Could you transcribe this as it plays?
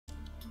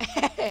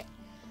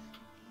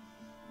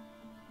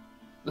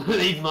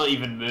He's not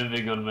even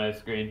moving on my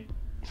screen.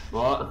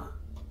 What?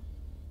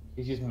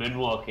 He's just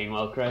moonwalking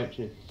while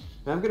crouching.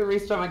 I'm gonna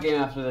restart my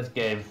game after this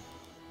game.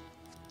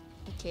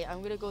 Okay,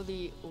 I'm gonna go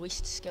the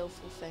least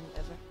skillful thing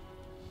ever.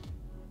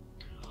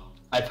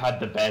 I've had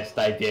the best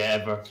idea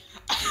ever.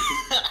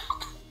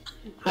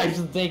 I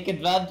shall take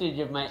advantage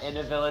of my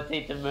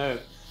inability to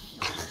move.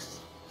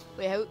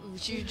 Wait, how?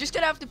 You're just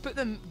gonna have to put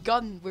the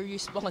gun where you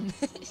spawn.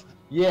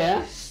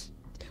 Yeah.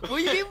 Will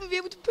you even be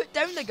able to put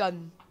down the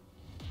gun?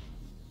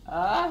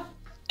 I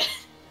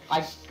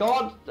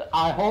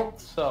hope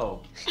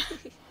so.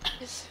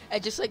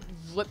 It just like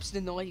flips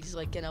the noise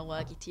like in a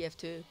laggy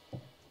TF2.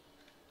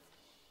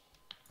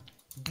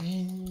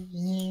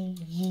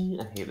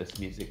 I hate this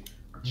music.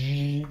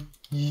 You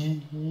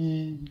hate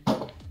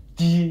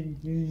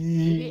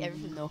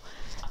everything though.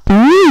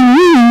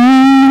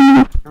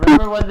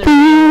 Remember when the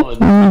reload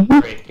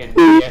break in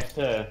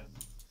TF2?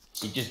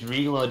 You just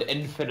reload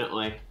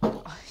infinitely,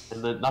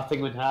 and then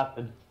nothing would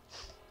happen.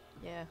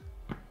 Yeah.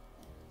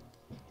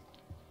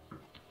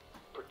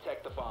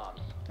 Protect the bombs.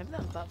 Remember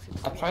that on Battlefield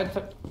 3? I tried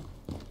to.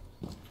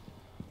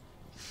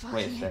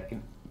 Wait a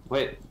second.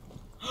 Wait.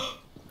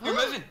 You're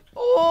moving!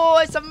 Oh,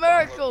 it's a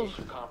miracle!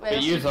 But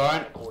Wait, yous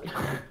aren't.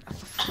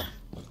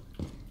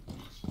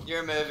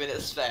 You're moving,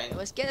 it's fine.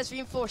 let's get this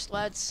reinforced,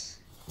 lads.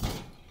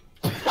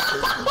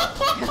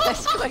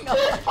 What's going on?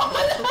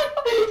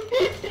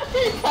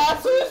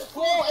 Castle is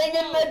floating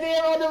in the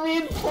air on a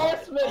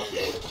reinforcement!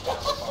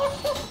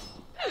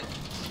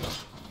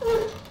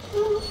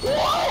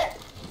 What?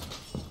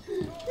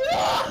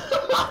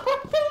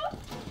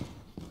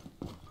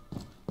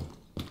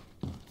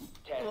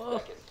 10 Whoa.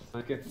 seconds.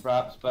 Okay,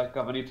 Fraps, back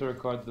up. I need to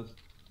record this.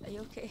 Are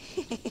you okay?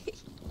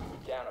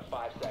 Down to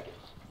 5 seconds.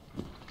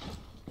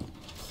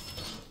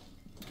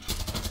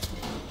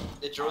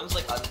 The drone's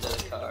like under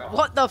the car.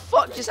 What the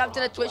fuck just happened to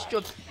the Twitch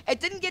drone? It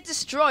didn't get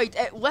destroyed,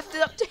 it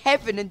lifted up to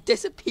heaven and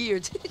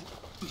disappeared.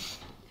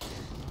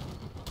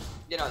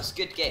 You know, it's a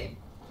good game.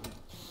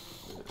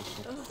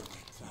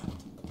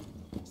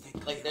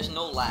 Like, there's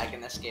no lag in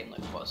this game,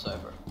 like,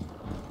 whatsoever.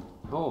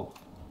 Oh.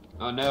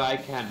 Oh no, I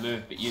can't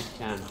move, but you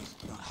can.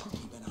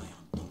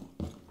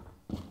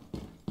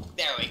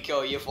 There we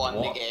go, you've won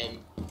What? the game.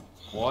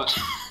 What?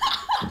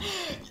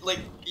 Like,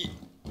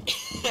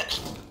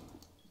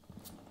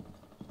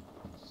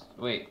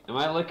 Wait, am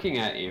I looking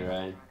at you,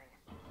 Ryan?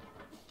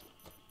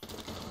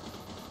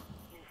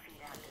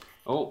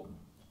 Oh.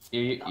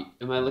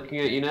 Am I looking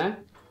at you now?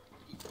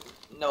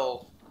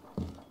 no,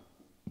 Am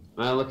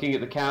I looking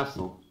at the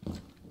castle?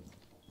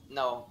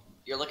 no,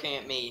 you're looking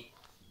at me.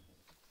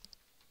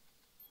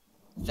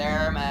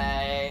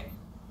 Thermite.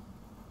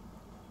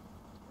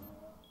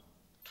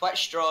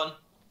 Twitch drone.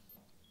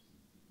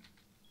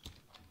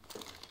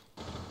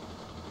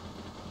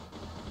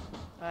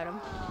 Adam,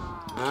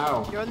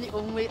 Ow. you're on the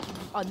only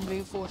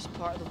unreinforced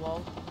part of the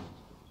wall.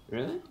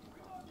 Really?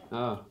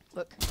 Oh.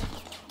 Look.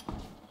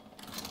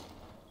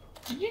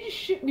 Did you just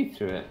shoot me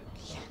through it?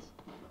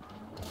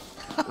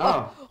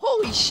 Oh.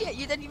 Holy shit,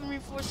 you didn't even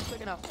reinforce it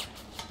quick enough.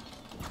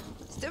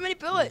 It's too many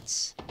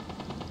bullets.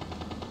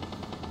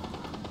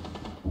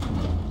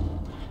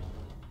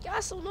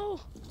 Castle, no.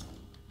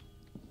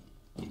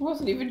 He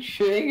wasn't even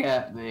shooting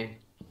at me.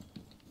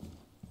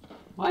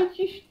 Why'd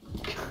you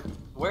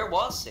Where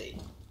was he?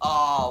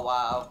 Oh,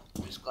 wow.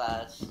 There's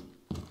glass.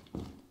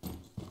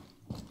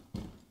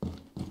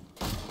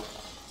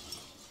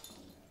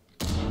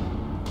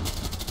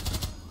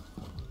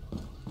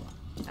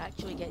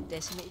 Actually get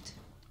decimated.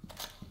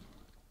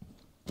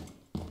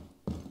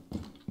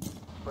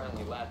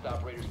 Friendly, last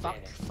operator Fuck,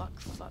 standing.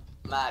 fuck.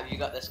 Matt, have you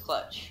got this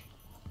clutch?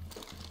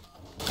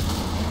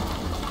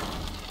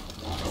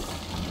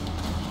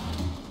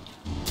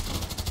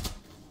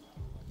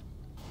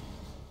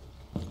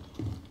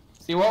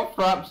 See what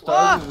Fraps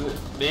does is it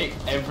make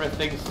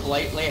everything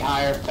slightly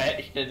higher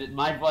pitched, and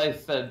my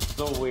voice sounds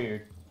so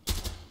weird.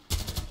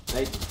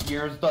 Like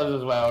yours does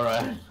as well,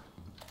 right?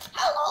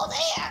 Hello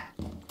there!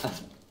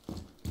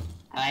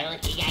 Am I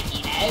looking at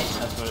you now?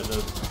 That's what it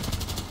does.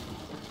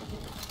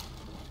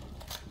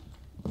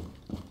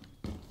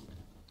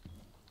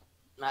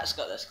 Matt's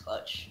got this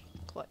clutch.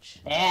 Clutch.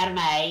 There,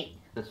 mate.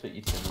 That's what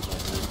you said.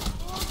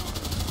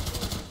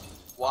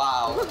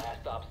 Wow.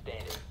 Last stop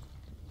standing.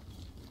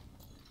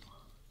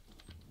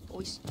 Oh,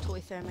 he's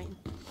totally thermiting.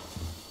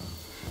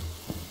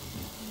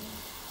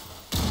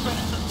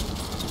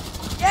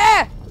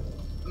 Yeah!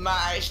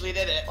 Matt actually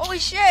did it. Holy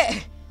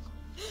shit!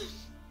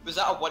 Was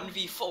that a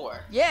 1v4?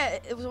 Yeah,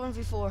 it was a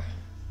 1v4.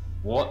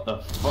 What the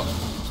fuck?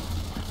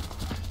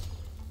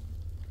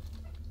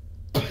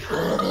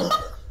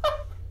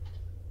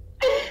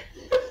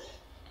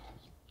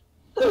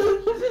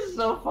 This is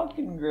so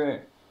fucking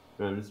great.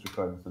 Right, I'm just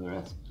recording for the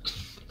rest.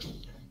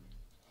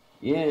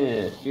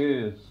 Yeah,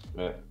 cheers.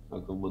 Right,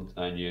 I'll go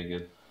montage you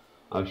again.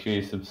 I'll show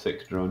you some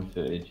sick drone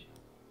footage.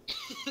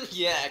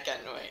 Yeah, I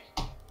can't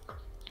wait.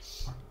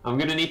 I'm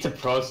gonna need to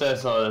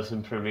process all this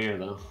in Premiere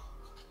though.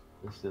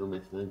 That's the only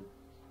thing.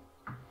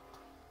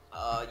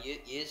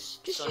 Use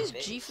Just some use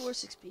bits.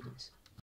 GeForce Experience.